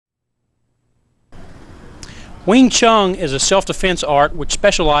Wing Chun is a self-defense art which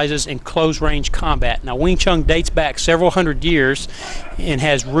specializes in close-range combat. Now, Wing Chun dates back several hundred years and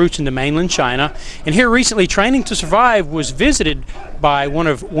has roots into mainland China. And here recently, Training to Survive was visited by one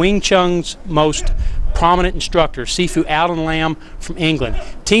of Wing Chun's most prominent instructors, Sifu Alan Lam from England.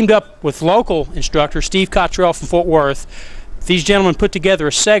 Teamed up with local instructor Steve Cottrell from Fort Worth, these gentlemen put together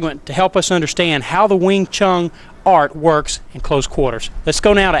a segment to help us understand how the Wing Chun art works in close quarters. Let's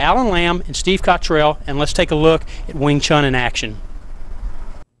go now to Alan Lam and Steve Cottrell, and let's take a look at Wing Chun in action.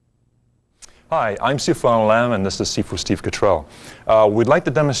 Hi, I'm Sifu Alan Lam, and this is Sifu Steve Cottrell. We'd like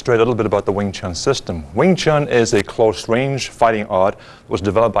to demonstrate a little bit about the Wing Chun system. Wing Chun is a close-range fighting art that was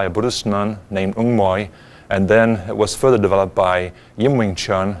developed by a Buddhist nun named Ung Moi, and then it was further developed by Yim Wing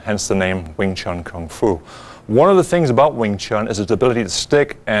Chun, hence the name Wing Chun Kung Fu. One of the things about Wing Chun is its ability to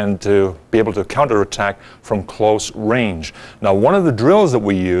stick and to be able to counterattack from close range. Now, one of the drills that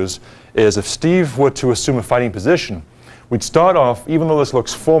we use is if Steve were to assume a fighting position, we'd start off, even though this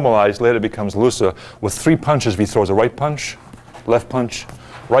looks formalized, later it becomes looser, with 3 punches. He throws a right punch, left punch,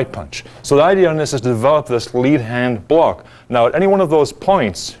 right punch. So the idea on this is to develop this lead hand block. Now, at any one of those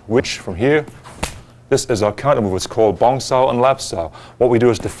points, which from here, this is our counter move. It's called Bong Sao and Lap Sao. What we do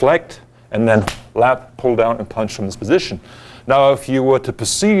is deflect, and then lap, pull down, and punch from this position. Now, if you were to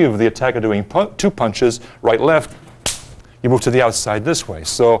perceive the attacker doing 2 punches, right, left, you move to the outside this way.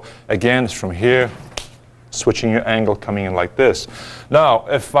 So again, it's from here, switching your angle, coming in like this. Now,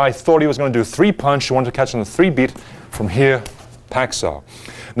 if I thought he was going to do 3 punch, you want to catch on the 3 beat, from here, Pak Sao.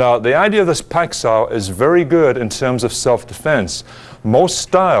 Now, the idea of this Pak Sao is very good in terms of self-defense. Most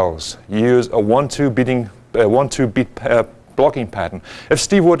styles use a 1-2 beat blocking pattern. If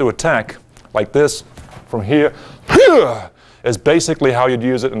Steve were to attack like this, from here, is basically how you'd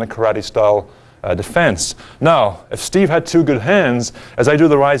use it in a karate style defense. Now, if Steve had 2 good hands, as I do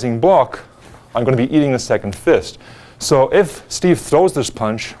the rising block, I'm going to be eating the second fist. So if Steve throws this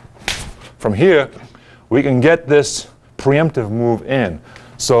punch from here, we can get this preemptive move in.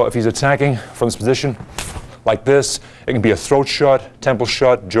 So if he's attacking from this position like this, it can be a throat shot, temple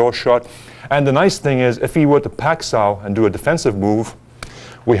shot, jaw shot. And the nice thing is, if he were to Pak Sao and do a defensive move,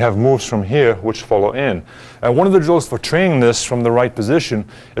 we have moves from here which follow in. And one of the drills for training this from the right position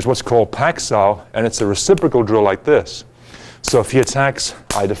is what's called Pak Sao, and it's a reciprocal drill like this. So if he attacks,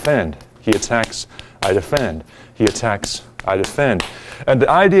 I defend. He attacks, I defend. He attacks, I defend. And the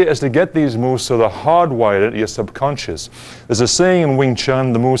idea is to get these moves so they're hardwired into your subconscious. There's a saying in Wing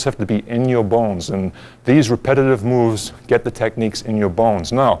Chun, the moves have to be in your bones, and these repetitive moves get the techniques in your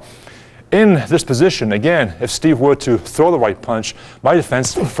bones. Now, in this position, again, if Steve were to throw the right punch, my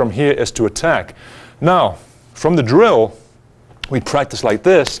defense from here is to attack. Now, from the drill, we practice like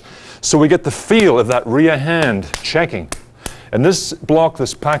this, so we get the feel of that rear hand checking. And this block,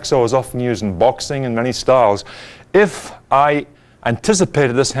 this Pak Sao, is often used in boxing in many styles. If I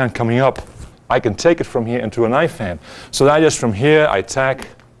anticipated this hand coming up, I can take it from here into a knife hand. So that is from here, I attack.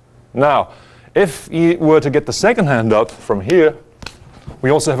 Now, if you were to get the second hand up from here, we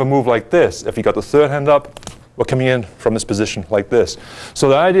also have a move like this. If you got the third hand up, we're coming in from this position like this. So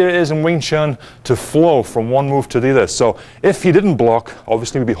the idea is in Wing Chun to flow from one move to the other. So if he didn't block,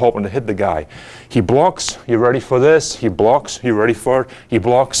 obviously we'd be hoping to hit the guy. He blocks, you're ready for this. He blocks, you're ready for it. He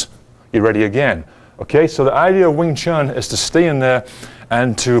blocks, you're ready again. Okay, so the idea of Wing Chun is to stay in there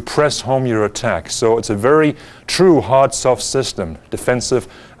and to press home your attack. So it's a very true hard soft system, defensive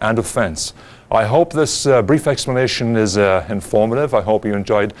and offense. I hope this brief explanation is informative. I hope you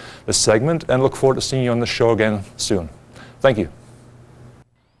enjoyed this segment and look forward to seeing you on the show again soon. Thank you.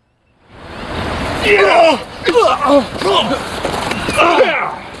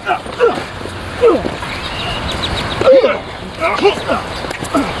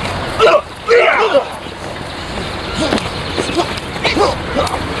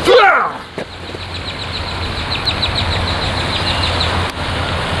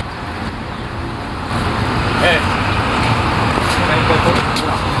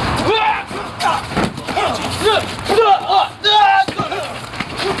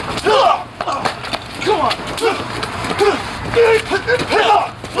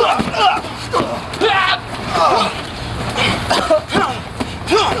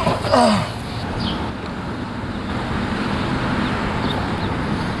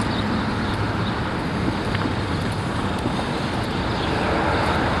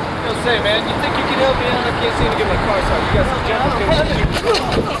 Say, man, you think you can help me out? I can't seem to get my car started. You got some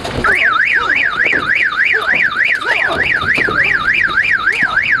jump.